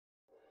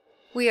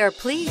We are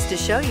pleased to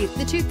show you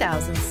the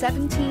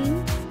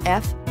 2017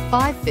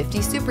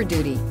 F-550 Super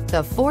Duty.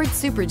 The Ford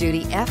Super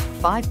Duty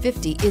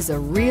F-550 is a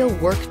real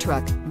work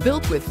truck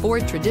built with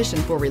Ford tradition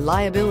for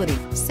reliability,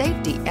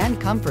 safety,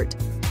 and comfort.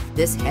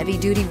 This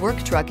heavy-duty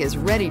work truck is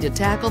ready to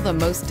tackle the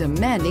most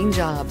demanding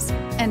jobs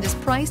and is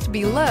priced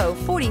below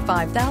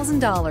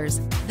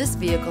 $45,000. This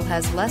vehicle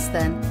has less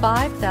than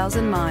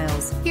 5,000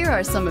 miles. Here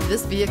are some of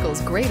this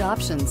vehicle's great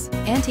options: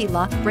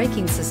 anti-lock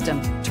braking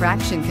system,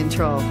 traction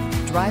control,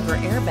 driver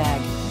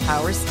airbag,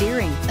 power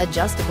steering,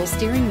 adjustable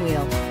steering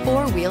wheel,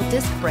 four-wheel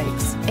disc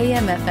brakes,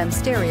 AM/FM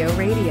stereo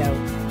radio,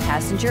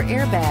 passenger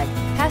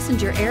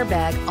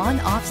airbag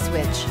on-off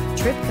switch,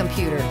 trip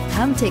computer.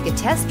 Come take a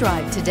test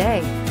drive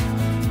today.